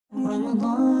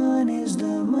Ramadan is the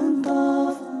month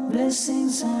of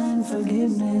blessings and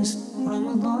forgiveness.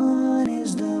 Ramadan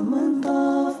is the month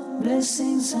of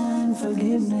blessings and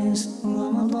forgiveness.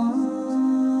 Ramadan.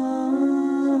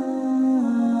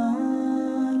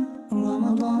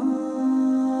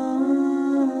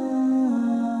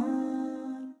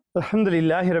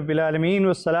 Alhamdulillahi Rabbil Alameen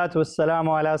wa salatu wa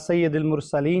salamu ala Sayyidil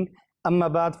Mursaleen. Amma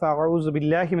ba'd fa'a'udhu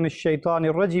billahi minash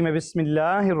shaitanir rajim.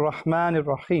 Bismillahir Rahmanir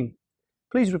Rahim.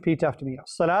 Please repeat after me.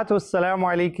 As-salatu was-salamu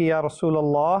alayka ya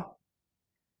Rasulallah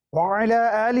wa ala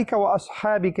alika wa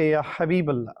ashabika ya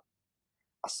Habiballah.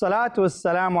 As-salatu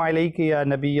was-salamu alayka ya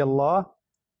Nabiyallah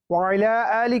wa ala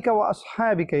alika wa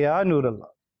ashabika ya Nurallah.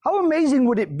 How amazing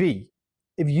would it be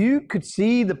if you could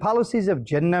see the palaces of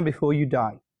Jannah before you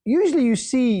die? Usually you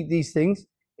see these things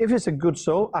if it's a good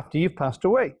soul after you've passed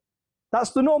away.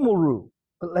 That's the normal rule.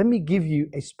 But let me give you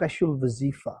a special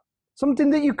wazifa, something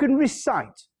that you can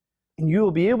recite, and you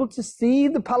will be able to see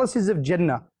the palaces of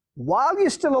Jannah while you're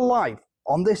still alive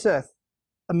on this earth.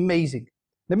 Amazing.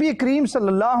 Nabi Kareem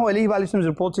sallallahu alayhi wa sallam is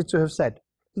reported to have said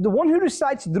that the one who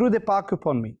recites Durud Pak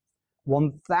upon me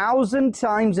 1,000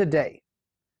 times a day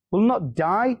will not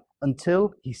die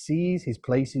until he sees his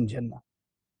place in Jannah.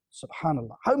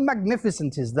 Subhanallah. How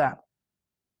magnificent is that?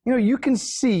 You know, you can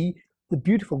see the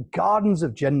beautiful gardens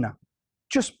of Jannah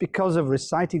just because of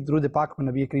reciting Durud Pak upon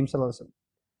Nabi Kareem sallallahu alayhi wa sallam.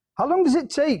 How long does it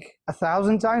take?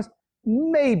 1,000 times?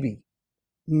 Maybe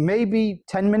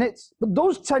 10 minutes. But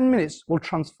those 10 minutes will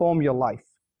transform your life.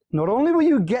 Not only will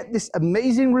you get this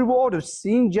amazing reward of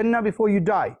seeing Jannah before you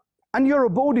die, and your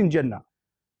abode in Jannah,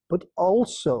 but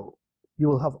also you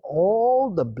will have all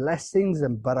the blessings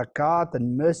and barakat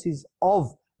and mercies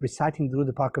of reciting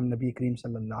Durud Pak of Nabi Kareem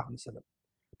sallallahu alaihi wasallam.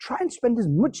 Try and spend as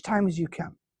much time as you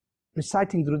can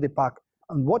reciting Durud Pak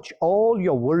and watch all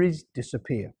your worries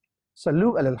disappear.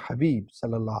 Salu ala al-Habib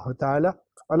sallallahu ta'ala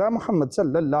ala Muhammad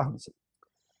sallallahu alaihi wasallam.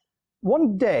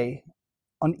 One day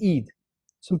on Eid,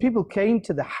 some people came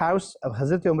to the house of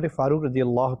Hazrat Umar Farooq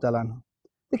radiallahu ta'ala anhu.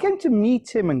 They came to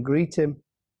meet him and greet him,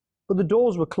 but the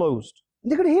doors were closed.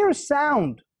 And they could hear a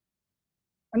sound,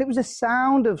 and it was a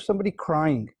sound of somebody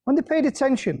crying. When they paid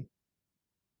attention,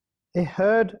 they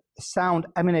heard a sound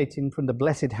emanating from the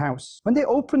blessed house. When they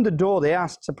opened the door, they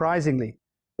asked surprisingly,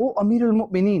 "Oh, Amir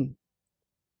al-Mu'mineen,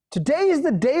 today is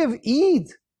the day of Eid.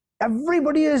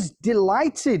 Everybody is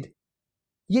delighted.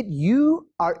 Yet you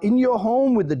are in your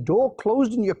home with the door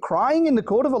closed and you're crying in the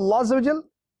court of Allah Azza wa Jal.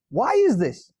 Why is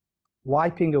this?"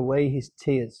 Wiping away his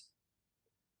tears.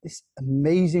 This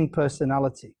amazing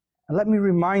personality. And let me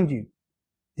remind you,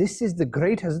 this is the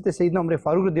great Hazrat Sayyidina Umar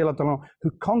Farooq radiallahu ta'ala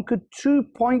who conquered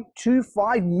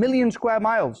 2.25 million square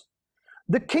miles.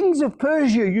 The kings of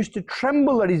Persia used to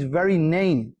tremble at his very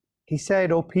name. He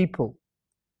said, "O people,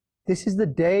 this is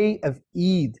the day of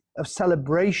Eid, of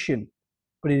celebration,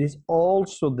 but it is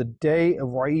also the day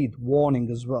of Eid, warning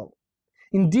as well.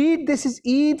 Indeed, this is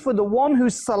Eid for the one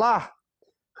whose salah,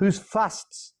 whose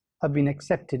fasts have been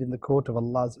accepted in the court of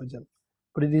Allah Azza wa Jal.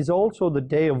 But it is also the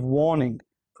day of warning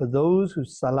for those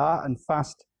whose salah and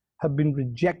fast have been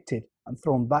rejected and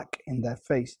thrown back in their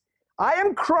face. I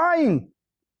am crying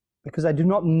because I do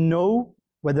not know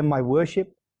whether my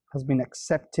worship has been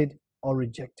accepted or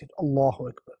rejected." Allahu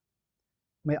Akbar.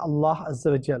 May Allah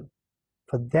Azza wa Jal,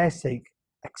 for their sake,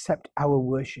 accept our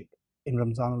worship in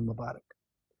Ramzan al-Mubarak.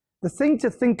 The thing to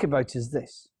think about is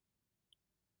this.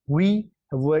 We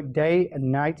have worked day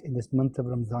and night in this month of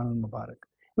Ramzan al-Mubarak.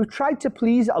 We've tried to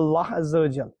please Allah Azza wa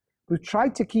Jal. We've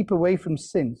tried to keep away from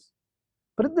sins.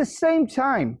 But at the same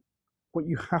time, what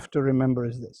you have to remember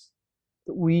is this,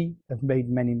 that we have made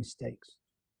many mistakes.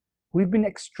 We've been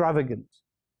extravagant.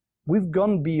 We've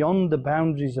gone beyond the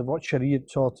boundaries of what Shariah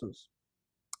taught us.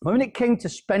 When it came to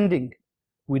spending,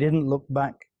 we didn't look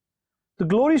back. The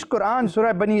glorious Quran,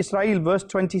 Surah Bani Israel, verse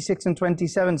 26 and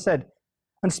 27 said,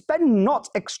 "And spend not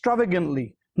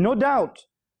extravagantly. No doubt,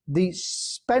 the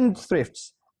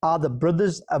spendthrifts are the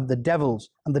brothers of the devils,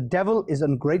 and the devil is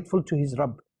ungrateful to his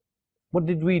Rabb." What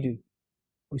did we do?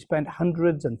 We spent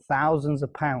hundreds and thousands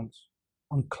of pounds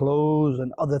on clothes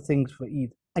and other things for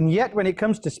Eid. And yet, when it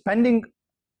comes to spending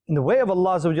in the way of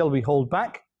Allah Azza wa Jal, we hold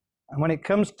back. And when it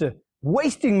comes to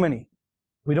wasting money,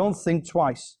 we don't think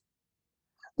twice.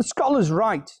 The scholars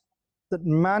write that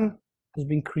man has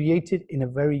been created in a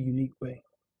very unique way.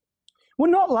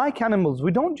 We're not like animals.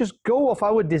 We don't just go off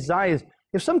our desires.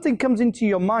 If something comes into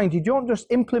your mind, you don't just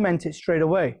implement it straight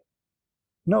away.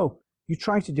 No, you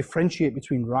try to differentiate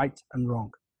between right and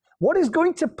wrong. What is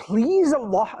going to please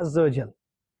Allah Azza wa Jal?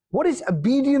 What is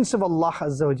obedience of Allah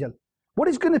Azza wa Jal? What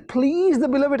is going to please the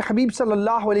beloved Habib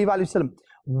sallallahu alayhi wa sallam?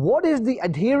 What is the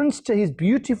adherence to his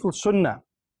beautiful sunnah?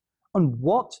 And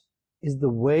what is the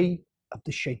way of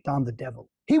the shaitan, the devil.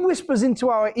 He whispers into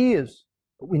our ears,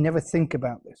 but we never think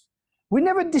about this. We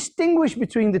never distinguish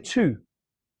between the two.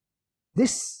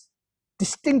 This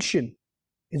distinction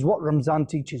is what Ramadan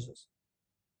teaches us.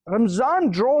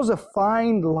 Ramadan draws a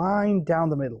fine line down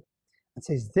the middle and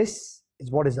says, this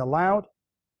is what is allowed,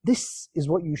 this is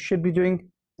what you should be doing,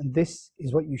 and this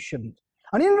is what you shouldn't.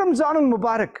 And in Ramadan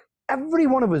al-Mubarak, every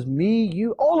one of us, me,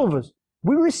 you, all of us,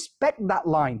 we respect that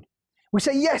line. We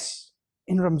say, yes,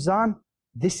 in Ramadan,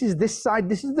 this is this side,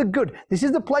 this is the good, this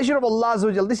is the pleasure of Allah Azza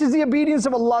wa Jal, this is the obedience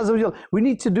of Allah Azza wa Jal. We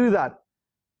need to do that.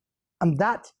 And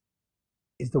that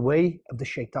is the way of the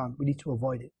shaitan. We need to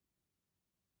avoid it.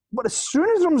 But as soon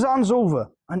as Ramadan's over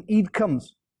and Eid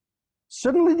comes,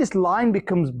 suddenly this line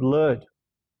becomes blurred.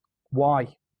 Why?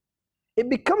 It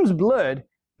becomes blurred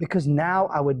because now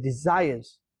our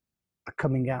desires are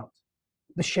coming out.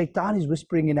 The shaitan is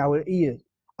whispering in our ears.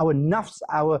 Our nafs,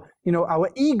 our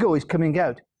ego is coming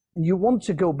out. And you want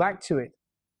to go back to it.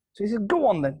 So he says, go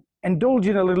on then, indulge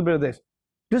in a little bit of this.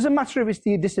 Doesn't matter if it's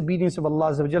the disobedience of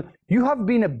Allah Azza wa Jal. You have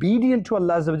been obedient to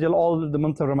Allah Azza wa Jal all of the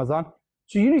month of Ramadan.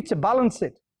 So you need to balance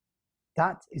it.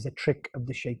 That is a trick of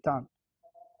the shaitan.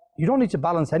 You don't need to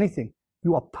balance anything.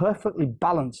 You are perfectly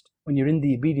balanced when you're in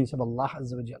the obedience of Allah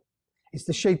Azza wa Jal. It's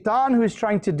the shaitan who is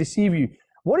trying to deceive you.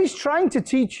 What he's trying to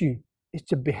teach you is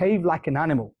to behave like an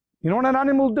animal. You know what an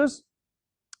animal does?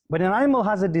 When an animal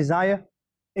has a desire,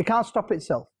 it can't stop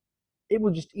itself. It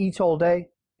will just eat all day.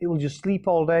 It will just sleep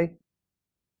all day.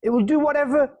 It will do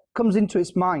whatever comes into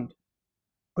its mind.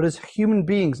 But as human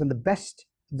beings and the best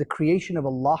of the creation of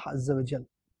Allah Azza wa Jal,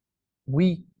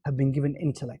 we have been given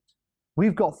intellect.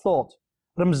 We've got thought.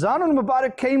 Ramzan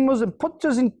al-Mubarak came us and put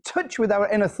us in touch with our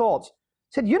inner thoughts.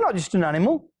 Said, you're not just an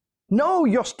animal. No,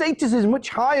 your status is much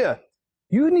higher.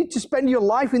 You need to spend your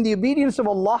life in the obedience of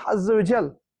Allah Azza wa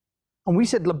Jal. And we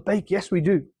said, labbaik, yes we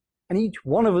do. And each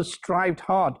one of us strived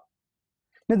hard.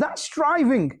 Now that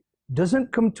striving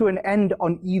doesn't come to an end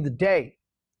on either day.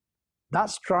 That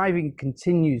striving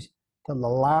continues till the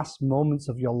last moments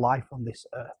of your life on this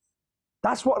earth.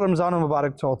 That's what Ramzan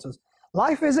al-Mubarak taught us.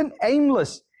 Life isn't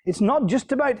aimless. It's not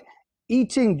just about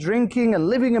eating, drinking, and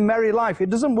living a merry life. It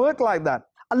doesn't work like that.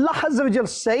 Allah Azza wa Jal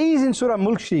says in Surah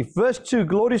Mulk Sharif, verse 2,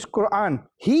 glorious Quran,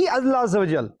 He, Allah Azza wa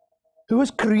Jal, who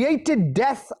has created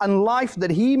death and life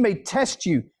that He may test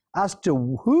you as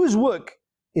to whose work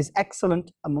is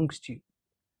excellent amongst you.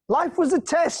 Life was a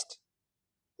test.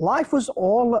 Life was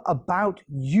all about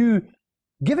you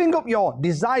giving up your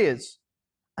desires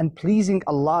and pleasing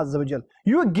Allah Azza wa Jal.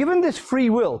 You were given this free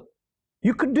will.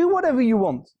 You could do whatever you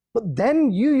want. But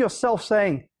then you yourself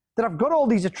saying that I've got all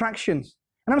these attractions.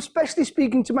 And I'm especially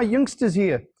speaking to my youngsters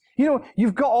here. You know,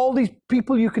 you've got all these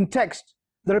people you can text.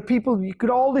 There are people, you could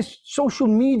all this social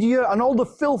media and all the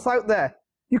filth out there.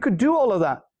 You could do all of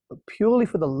that. But purely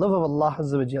for the love of Allah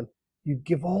Azza wa Jal, you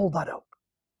give all that up.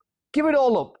 Give it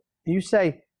all up. And you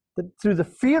say that through the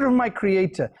fear of my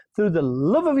Creator, through the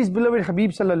love of His beloved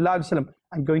Habib Sallallahu Alaihi Wasallam,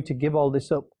 I'm going to give all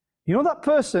this up. You know that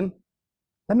person?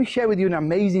 Let me share with you an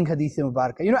amazing Hadith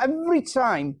Mubarakah. You know, every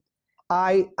time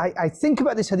I think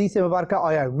about this Hadith Mubarakah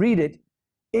or I read it,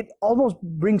 it almost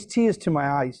brings tears to my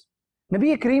eyes.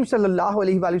 Nabi Kareem Sallallahu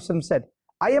Alaihi Wasallam said,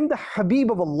 I am the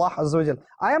Habib of Allah Azza wa Jal.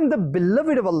 I am the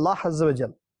beloved of Allah Azza wa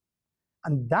Jal.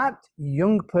 And that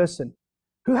young person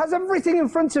who has everything in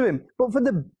front of him, but for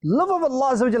the love of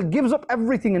Allah Azza wa Jal, gives up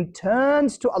everything and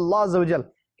turns to Allah Azza wa Jal,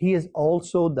 he is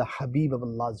also the Habib of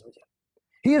Allah Azza wa Jal.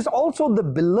 He is also the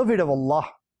beloved of Allah.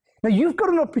 Now you've got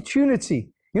an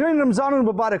opportunity. You know, in Ramzan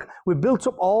al-Mubarak, we built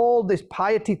up all this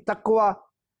piety, taqwa.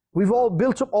 We've all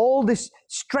built up all this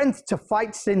strength to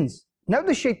fight sins. Now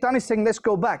the shaitan is saying, let's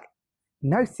go back.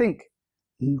 Now think,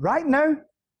 right now,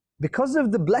 because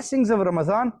of the blessings of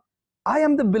Ramadan, I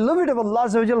am the beloved of Allah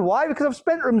Azza wa Jal. Why? Because I've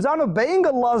spent Ramadan obeying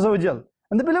Allah Azza wa Jal.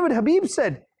 And the beloved Habib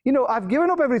said, you know, I've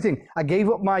given up everything. I gave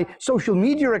up my social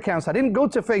media accounts. I didn't go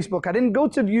to Facebook. I didn't go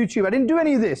to YouTube. I didn't do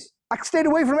any of this. I stayed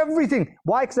away from everything.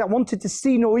 Why? Because I wanted to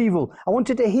see no evil. I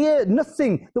wanted to hear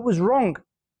nothing that was wrong.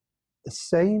 The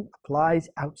same applies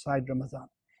outside Ramadan.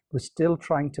 We're still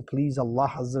trying to please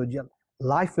Allah Azza wa Jal.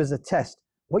 Life is a test.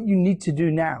 What you need to do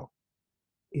now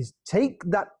is take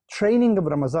that training of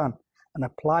Ramadan and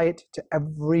apply it to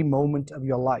every moment of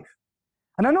your life.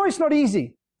 And I know it's not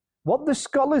easy. What the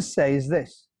scholars say is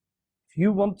this. If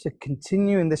you want to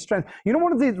continue in this strength, you know,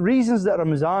 one of the reasons that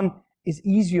Ramadan is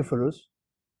easier for us,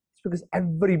 it's because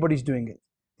everybody's doing it.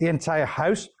 The entire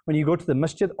house, when you go to the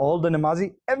masjid, all the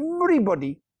namazi,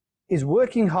 everybody is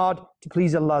working hard to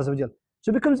please Allah Azza wa Jal.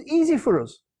 So it becomes easy for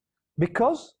us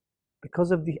because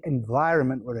of the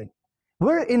environment we're in.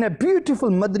 We're in a beautiful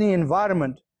Madani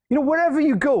environment. You know, wherever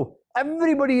you go,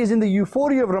 Everybody is in the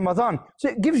euphoria of Ramadan. So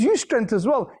it gives you strength as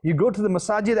well. You go to the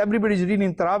masajid, everybody's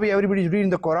reading Taraweeh, everybody's reading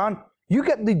the Quran. You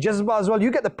get the jazba as well.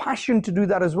 You get the passion to do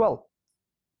that as well.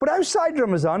 But outside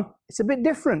Ramadan, it's a bit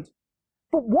different.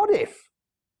 But what if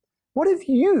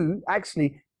you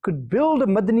actually could build a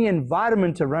Madani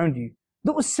environment around you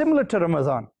that was similar to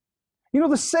Ramadan? You know,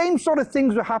 the same sort of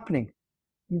things were happening.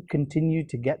 You continue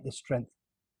to get the strength.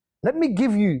 Let me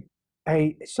give you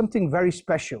something very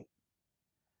special.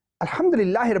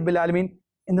 Alhamdulillah Rabbil Alameen,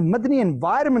 in the Madani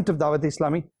environment of Dawat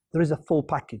Islami, there is a full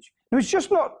package. Now, it's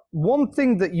just not one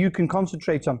thing that you can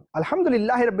concentrate on.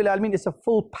 Alhamdulillah Rabbil Alameen, it's a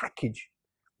full package.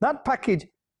 That package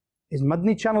is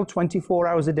Madani Channel 24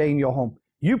 hours a day in your home.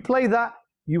 You play that,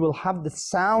 you will have the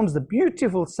sounds, the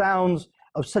beautiful sounds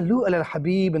of Salu al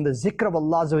Habib and the zikr of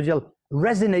Allah Azza wa Jal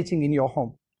resonating in your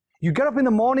home. You get up in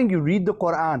the morning, you read the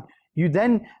Quran. You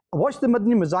then watch the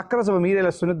Madani Muzakaras of Amir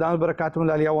al-Sunnah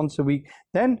Barakatuh once a week.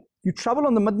 Then you travel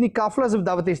on the Madani Kafilas of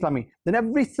Dawat Islami. Then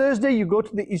every Thursday you go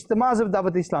to the Ijtimas of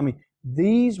Dawat Islami.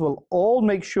 These will all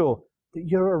make sure that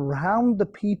you're around the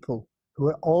people who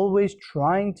are always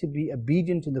trying to be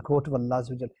obedient in the court of Allah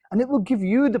Azza wa Jal. And it will give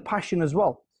you the passion as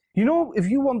well. You know, if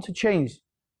you want to change,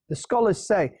 the scholars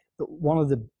say that one of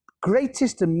the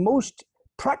greatest and most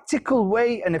practical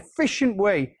way and efficient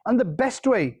way and the best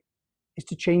way is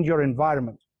to change your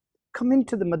environment. Come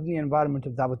into the Madani environment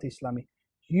of Dawat Islami.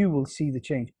 You will see the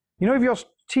change. You know, if your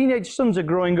teenage sons are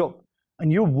growing up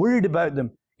and you're worried about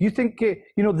them, you think, you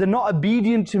know, they're not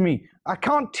obedient to me, I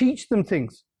can't teach them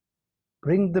things.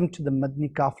 Bring them to the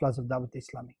Madani Kafilas of Dawat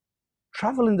Islami.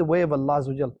 Travel in the way of Allah Azza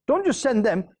wa Jal. Don't just send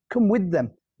them, come with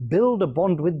them. Build a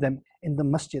bond with them in the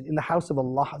masjid, in the house of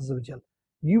Allah Azza wa Jal.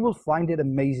 You will find it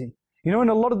amazing. You know, in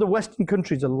a lot of the Western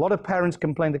countries, a lot of parents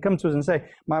complain. They come to us and say,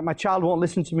 my child won't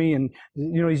listen to me, and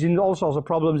you know, he's in all sorts of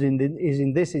problems, he's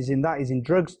in this, he's in that, he's in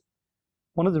drugs.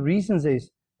 One of the reasons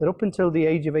is that up until the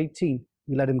age of 18,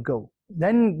 we let him go.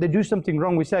 Then they do something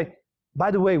wrong, we say, by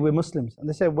the way, we're Muslims. And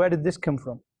they say, where did this come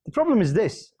from? The problem is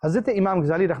this. Hazrat Imam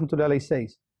Ghazali rahmatullahi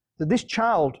says that this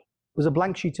child was a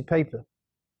blank sheet of paper.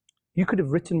 You could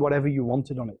have written whatever you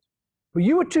wanted on it. But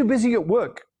you were too busy at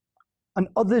work, and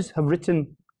others have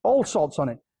written all sorts on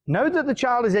it. Now that the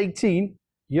child is 18,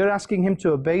 you're asking him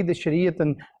to obey the Shariat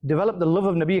and develop the love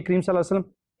of Nabi Kareem Sallallahu Alaihi Wasallam.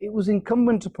 It was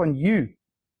incumbent upon you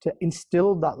to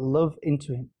instill that love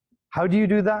into him. How do you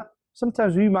do that?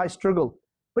 Sometimes we might struggle,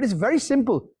 but it's very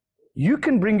simple. You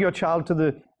can bring your child to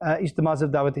the Ijtimas of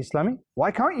Dawat Islami.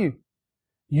 Why can't you?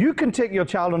 You can take your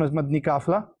child on a Madani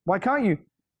Kafila. Why can't you?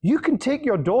 You can take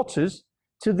your daughters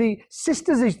to the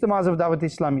Sisters Ijtimas of Dawat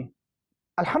Islami.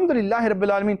 Alhamdulillah Rabbil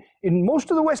Alameen, in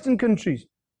most of the Western countries,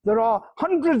 there are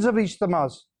hundreds of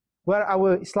Ijtimas where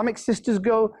our Islamic sisters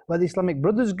go, where the Islamic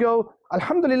brothers go.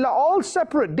 Alhamdulillah, all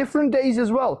separate, different days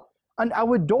as well. And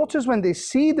our daughters, when they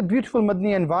see the beautiful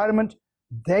Madani environment,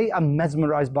 they are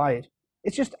mesmerized by it.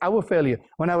 It's just our failure.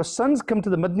 When our sons come to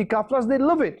the Madani Kafilas, they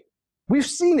love it. We've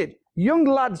seen it. Young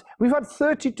lads, we've had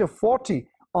 30 to 40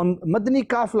 on Madani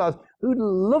Kafilas who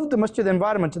love the masjid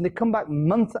environment, and they come back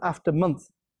month after month.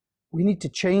 We need to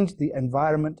change the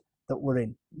environment that we're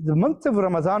in. The month of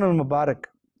Ramadan al-Mubarak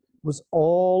was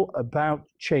all about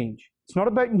change. It's not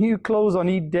about new clothes on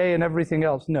Eid day and everything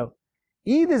else. No.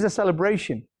 Eid is a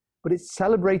celebration, but it's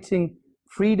celebrating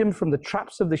freedom from the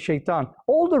traps of the shaitan.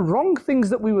 All the wrong things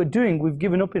that we were doing, we've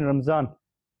given up in Ramadan.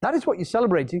 That is what you're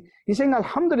celebrating. You're saying,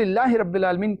 Alhamdulillah Rabbil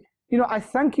Alameen, you know, I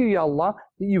thank you, Ya Allah,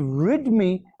 that you've rid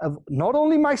me of not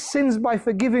only my sins by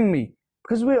forgiving me,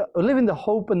 because we live in the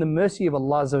hope and the mercy of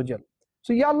Allah Azza wa Jal.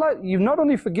 So, Ya Allah, you've not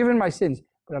only forgiven my sins,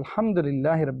 but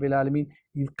Alhamdulillah Rabbil Alameen,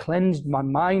 you've cleansed my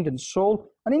mind and soul.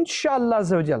 And inshallah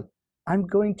Azza wa Jal, I'm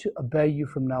going to obey you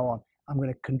from now on. I'm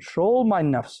going to control my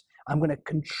nafs. I'm going to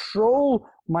control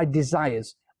my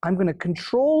desires. I'm going to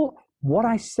control what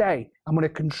I say. I'm going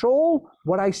to control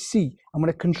what I see. I'm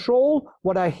going to control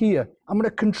what I hear. I'm going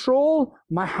to control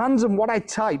my hands and what I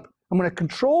type. I'm going to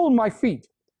control my feet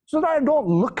so that I don't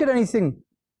look at anything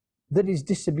that is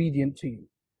disobedient to you.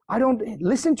 I don't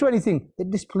listen to anything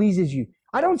that displeases you.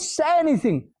 I don't say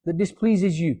anything that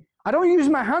displeases you. I don't use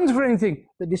my hands for anything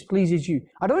that displeases you.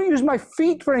 I don't use my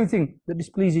feet for anything that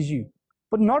displeases you.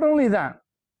 But not only that,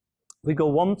 we go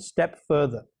one step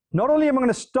further. Not only am I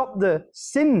going to stop the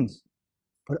sins,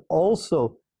 but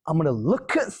also I'm going to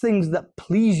look at things that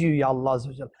please you, Ya Allah.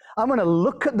 I'm going to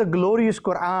look at the glorious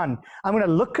Quran. I'm going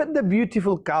to look at the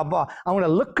beautiful Kaaba. I'm going to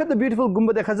look at the beautiful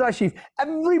Gumbad-e-Khazra Sharif.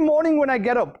 Every morning when I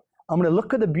get up, I'm going to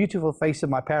look at the beautiful face of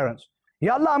my parents.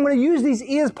 Ya Allah, I'm going to use these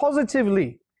ears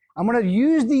positively. I'm going to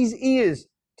use these ears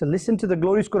to listen to the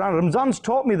glorious Quran. Ramzan's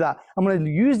taught me that. I'm going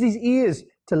to use these ears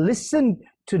to listen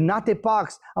to Nate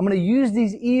Parks. I'm going to use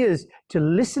these ears to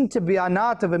listen to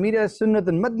Bayanat of Amir al-Sunnah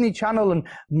and Madani Channel and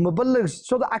Muballighs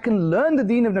so that I can learn the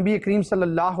deen of Nabi Kareem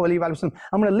sallallahu alayhi wa sallam.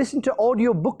 I'm going to listen to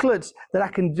audio booklets that I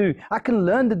can do. I can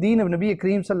learn the deen of Nabi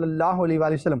Kareem sallallahu alayhi wa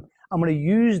sallam. I'm going to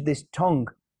use this tongue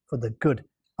for the good.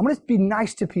 I'm going to be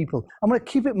nice to people. I'm going to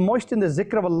keep it moist in the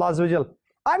zikr of Allah Azza wa Jal.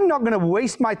 I'm not going to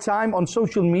waste my time on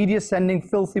social media sending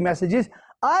filthy messages.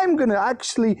 I'm going to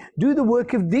actually do the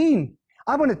work of deen.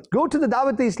 I'm going to go to the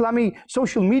Dawat-e-Islami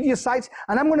social media sites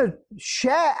and I'm going to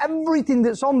share everything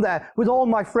that's on there with all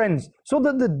my friends so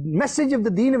that the message of the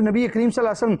deen of Nabi Kareem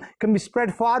Sallallahu Alaihi Wasallam can be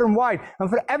spread far and wide. And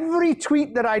for every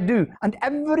tweet that I do and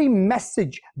every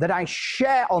message that I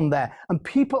share on there and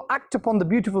people act upon the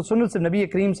beautiful sunnahs of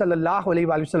Nabi Kareem Sallallahu Alaihi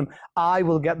Wasallam, I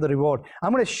will get the reward.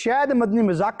 I'm going to share the Madani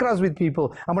Muzakras with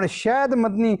people. I'm going to share the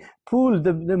Madani pool,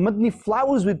 the Madani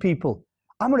flowers with people.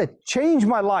 I'm going to change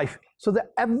my life so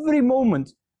that every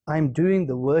moment I'm doing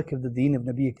the work of the deen of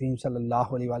Nabi Kareem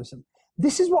sallallahu alayhi wa sallam.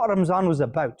 This is what Ramzan was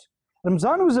about.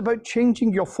 Ramzan was about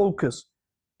changing your focus.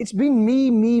 It's been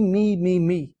me, me, me, me,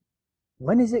 me.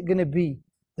 When is it going to be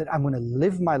that I'm going to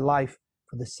live my life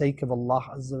for the sake of Allah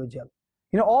Azza wa Jal?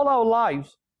 You know, all our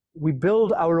lives, we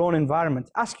build our own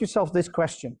environment. Ask yourself this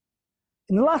question.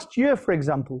 In the last year, for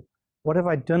example, what have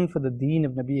I done for the deen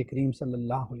of Nabi Kareem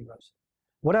sallallahu alayhi wa sallam?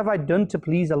 What have I done to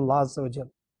please Allah Azza wa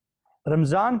Jal?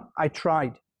 Ramzan, I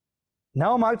tried.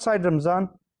 Now I'm outside Ramzan.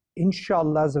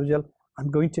 Inshallah Azza wa Jal, I'm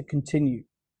going to continue.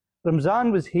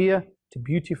 Ramzan was here to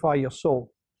beautify your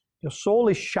soul. Your soul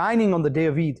is shining on the day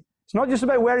of Eid. It's not just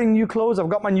about wearing new clothes. I've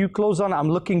got my new clothes on. I'm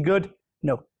looking good.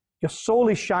 No, your soul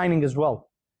is shining as well.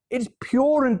 It's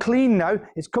pure and clean now.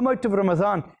 It's come out of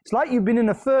Ramadan. It's like you've been in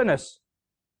a furnace.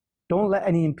 Don't let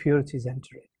any impurities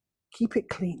enter it. Keep it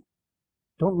clean.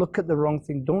 Don't look at the wrong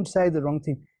thing. Don't say the wrong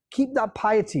thing. Keep that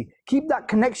piety. Keep that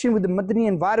connection with the Madani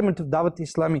environment of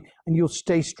Dawat-e-Islami and you'll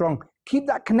stay strong. Keep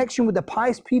that connection with the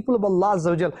pious people of Allah Azza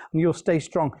wa Jal and you'll stay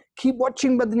strong. Keep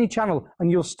watching Madani Channel and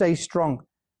you'll stay strong.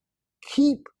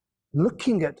 Keep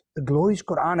looking at the glorious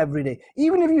Quran every day.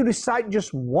 Even if you recite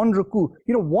just one ruku,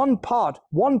 one part,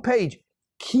 one page,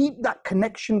 keep that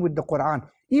connection with the Quran.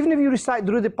 Even if you recite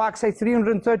Durud Pak, say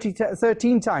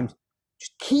 313 times,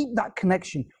 just keep that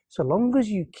connection. So long as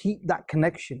you keep that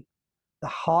connection, the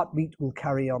heartbeat will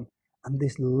carry on. And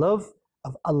this love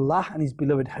of Allah and His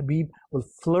beloved Habib will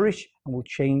flourish and will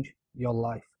change your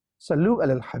life. Sallu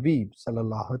ala al-Habib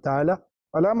sallallahu ta'ala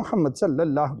ala Muhammad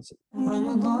sallallahu alayhi wa sallam.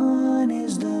 Ramadan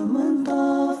is the month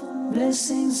of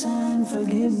blessings and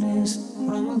forgiveness.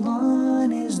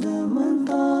 Ramadan is the month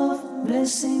of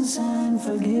blessings and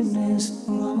forgiveness.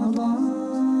 Ramadan.